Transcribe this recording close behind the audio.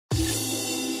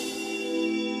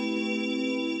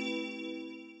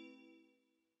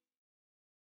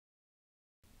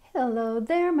Hello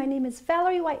there, my name is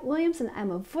Valerie White Williams and I'm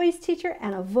a voice teacher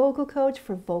and a vocal coach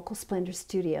for Vocal Splendor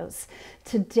Studios.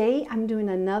 Today I'm doing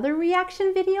another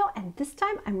reaction video, and this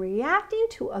time I'm reacting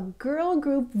to a girl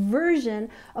group version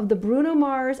of the Bruno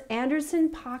Mars Anderson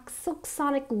Paak Silk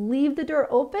Sonic Leave the Door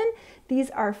Open.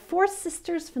 These are four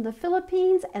sisters from the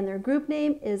Philippines and their group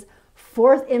name is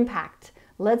Fourth Impact.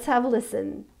 Let's have a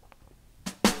listen.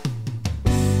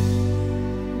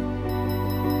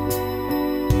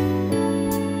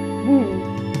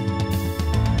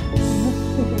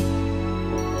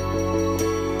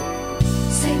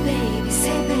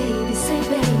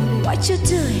 What you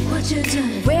doing? What you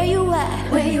doing? Where you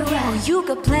at? Where you at? Oh, you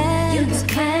got plans? You got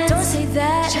plans? Don't say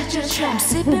that. I'm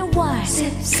sipping wine.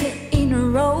 Sip in a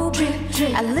robe.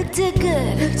 Drip. I looked too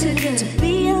good. To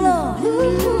be alone.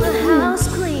 Ooh. The house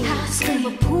clean.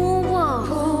 The pool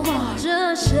warm.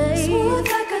 Just shake. Smooth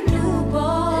like a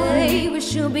newborn. Hey, we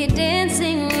should be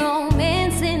dancing,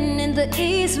 romancing in the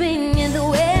east wing, in the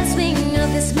west wing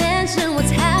of this mansion. What's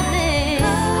happening?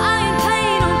 I ain't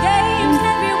playing no games.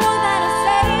 Every word that I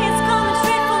say is coming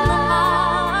straight from my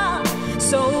heart.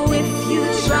 So if you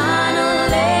tryna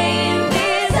lay in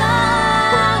these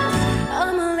arms,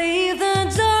 I'ma leave the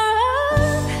door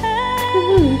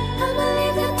open. I'ma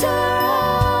leave the door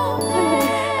open.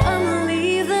 I'ma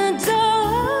leave the door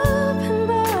open,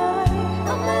 boy.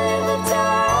 I'ma leave the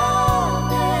door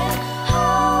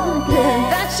open.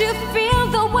 That you feel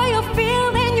the way you feel,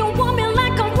 and you want me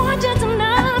like I want you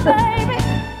tonight, baby.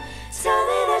 Tell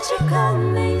me that you're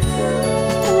coming through.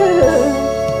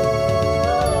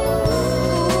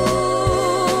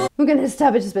 I'm going to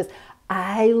stop it just a bit.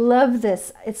 I love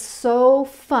this. It's so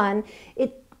fun.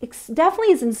 It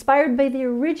definitely is inspired by the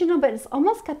original, but it's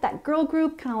almost got that girl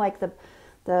group, kind of like the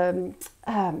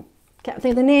can't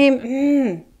think of the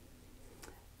name,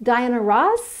 Diana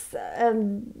Ross,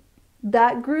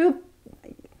 that group.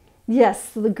 Yes,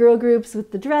 the girl groups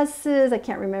with the dresses. I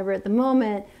can't remember at the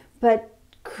moment, but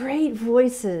great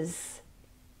voices.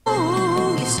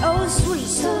 Ooh, you're so sweet,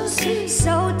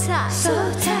 so tight,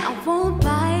 I won't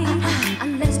bite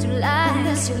unless you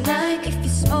like. If you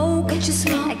smoke,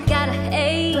 I gotta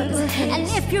hate. And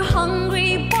if you're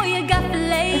hungry, boy, you got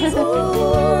fillets.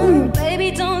 Ooh,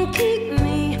 baby, don't keep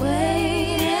me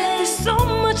waiting. There's so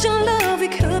much love we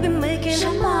could be making.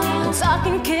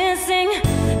 Talking, kissing,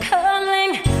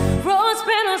 cuddling, rose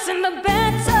petals in the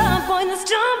bathtub. Boy, let's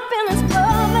jump in, let's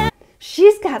love it.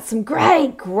 She's got some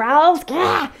great growls.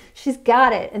 She's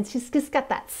got it. And she's just got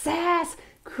that sass.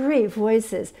 Great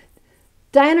voices.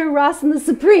 Diana Ross and the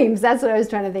Supremes. That's what I was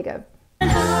trying to think of. I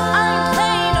ain't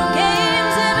playing no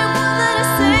games. Every word that I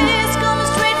say is coming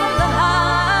straight from the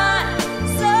heart.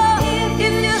 So if you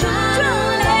try to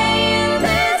lay in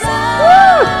these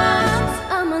arms,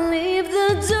 I'ma leave the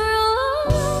door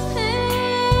open.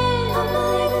 I'ma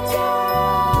leave the door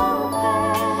open.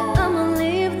 I'ma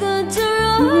leave the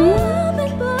door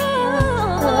open, boy.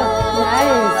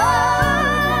 Nice.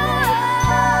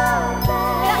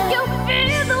 Can you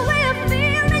feel the way I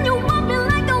feel, and you want me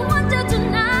like I want you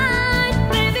tonight,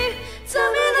 baby? Tell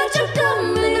me that you're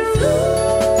coming through.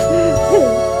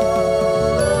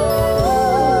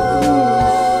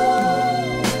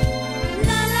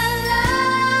 La la la,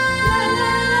 la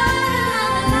la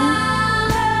la,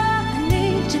 I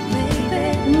need you, baby.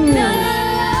 La la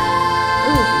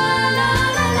la,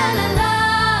 la la la,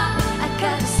 I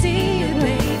gotta see you,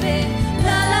 baby.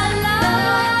 La la la,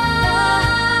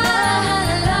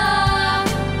 la,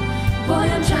 boy,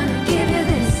 I'm trying to give you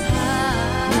this high.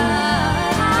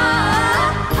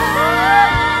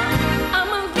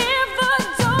 I'ma leave the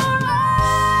door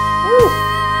open.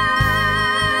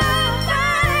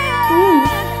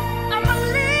 I'ma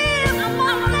leave the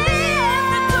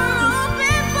door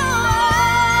open, boy.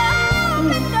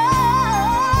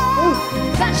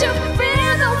 That you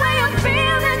feel the way I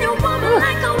feel, and you want me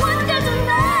like I want you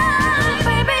tonight,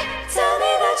 baby. Tell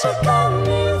me that you're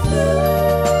coming through.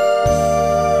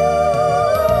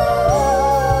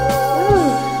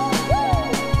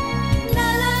 La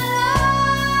la la,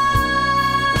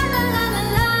 la la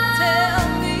la.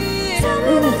 Tell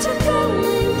me that you're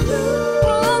coming through.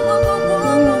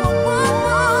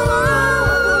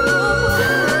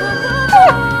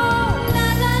 La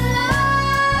la la,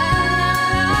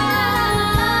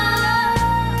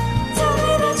 tell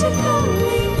me that you're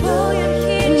coming. Boy, I'm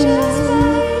here just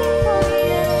waiting for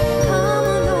you. Come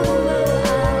on over,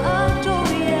 I'll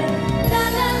adore you. La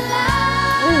la la,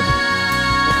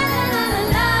 la la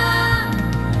la.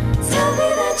 Tell me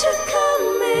that you're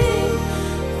coming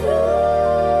through.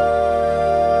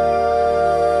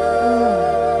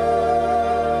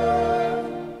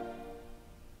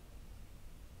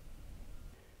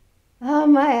 Oh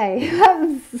my, that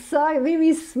was song. It made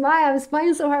me smile. I'm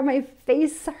smiling so hard my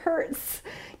face hurts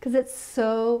because it's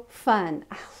so fun.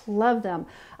 I love them.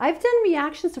 I've done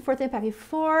reactions to Fourth Impact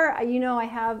before. You know, I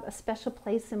have a special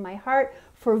place in my heart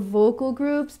for vocal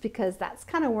groups because that's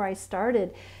kind of where I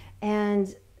started.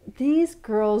 And these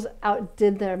girls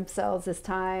outdid themselves this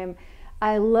time.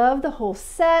 I love the whole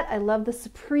set. I love the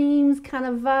Supremes kind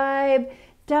of vibe.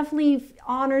 Definitely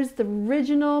honors the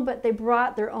original, but they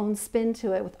brought their own spin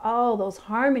to it with all those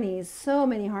harmonies, so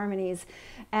many harmonies.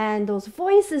 And those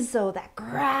voices, so that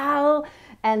growl,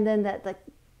 and then that the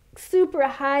super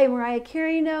high Mariah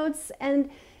Carey notes. And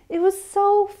it was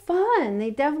so fun.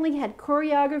 They definitely had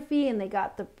choreography and they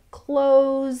got the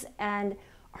clothes and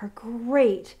are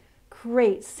great,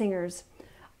 great singers.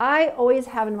 I always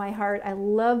have in my heart, I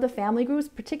love the family groups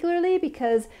particularly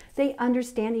because they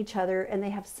understand each other and they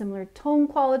have similar tone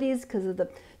qualities because of the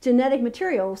genetic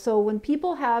material. So when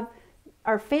people have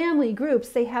our family groups,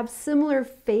 they have similar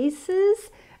faces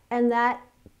and that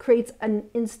creates an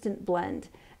instant blend.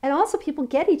 And also people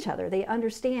get each other, they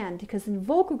understand, because in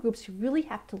vocal groups you really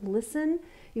have to listen,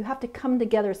 you have to come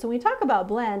together. So when we talk about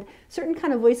blend, certain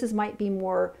kind of voices might be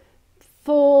more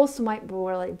full, some might be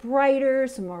more like brighter,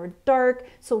 some more dark.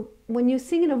 So when you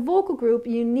sing in a vocal group,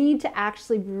 you need to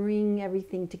actually bring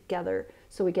everything together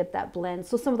so we get that blend.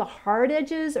 So some of the hard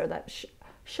edges or that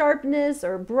sharpness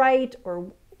or bright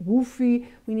or woofy,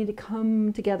 we need to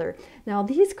come together. Now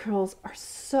these girls are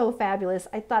so fabulous.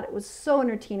 I thought it was so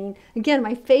entertaining. Again,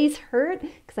 my face hurt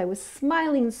because I was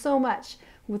smiling so much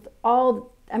with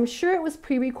all, I'm sure it was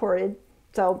pre-recorded,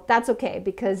 so that's okay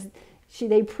because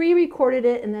they pre-recorded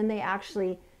it and then they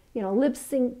actually, you know, lip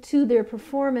sync to their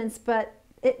performance, but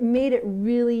it made it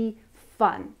really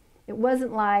fun. It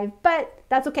wasn't live, but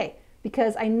that's okay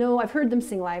because I know I've heard them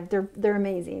sing live. They're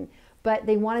amazing, but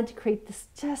they wanted to create this,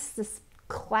 just this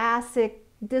classic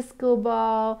disco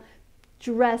ball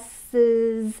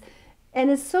dresses. And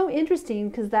it's so interesting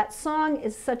because that song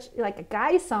is such like a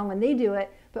guy song when they do it,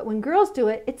 but when girls do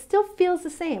it, it still feels the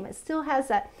same. It still has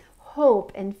that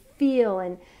hope and feel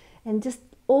and just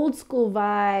old school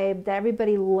vibe that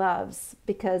everybody loves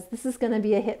because this is going to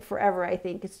be a hit forever, I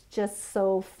think. It's just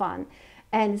so fun.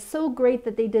 And it's so great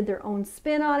that they did their own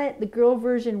spin on it. The girl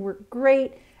version worked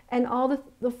great. And all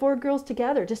the four girls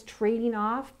together just trading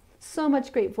off. So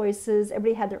much great voices.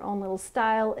 Everybody had their own little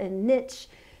style and niche.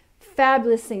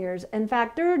 Fabulous singers. In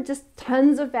fact, there are just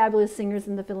tons of fabulous singers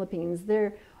in the Philippines.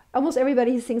 Almost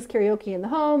everybody sings karaoke in the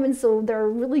home, and so they're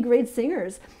really great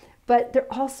singers. But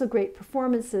they're also great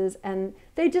performances, and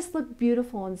they just look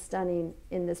beautiful and stunning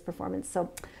in this performance.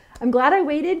 So I'm glad I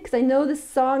waited because I know this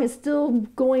song is still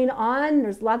going on.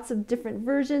 There's lots of different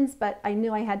versions, but I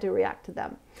knew I had to react to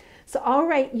them. So all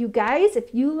right, you guys,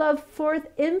 if you love Fourth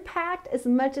Impact as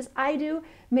much as I do,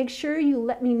 make sure you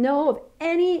let me know of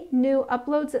any new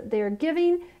uploads that they're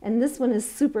giving. And this one is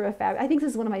super fabulous. I think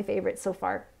this is one of my favorites so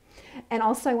far. And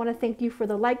also I want to thank you for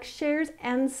the likes, shares,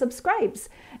 and subscribes.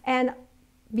 And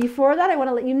before that, I want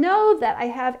to let you know that I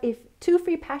have two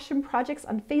free passion projects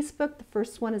on Facebook. The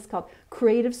first one is called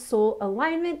Creative Soul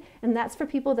Alignment, and that's for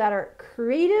people that are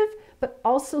creative but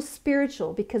also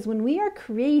spiritual, because when we are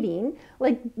creating,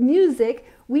 like music,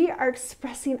 we are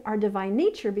expressing our divine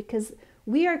nature because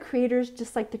we are creators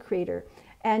just like the Creator.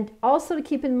 And also to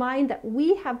keep in mind that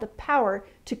we have the power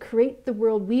to create the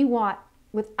world we want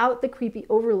without the creepy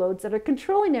overloads that are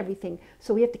controlling everything.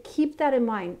 So we have to keep that in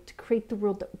mind to create the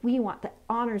world that we want, that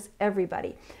honors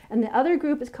everybody. And the other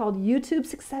group is called YouTube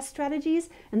Success Strategies,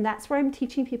 and that's where I'm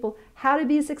teaching people how to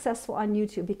be successful on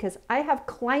YouTube, because I have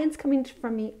clients coming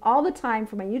from me all the time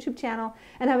for my YouTube channel,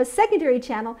 and I have a secondary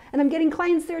channel, and I'm getting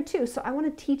clients there too. So I want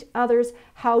to teach others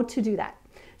how to do that.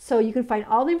 So you can find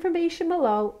all the information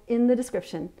below in the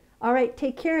description. All right,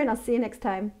 take care, and I'll see you next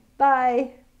time.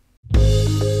 Bye.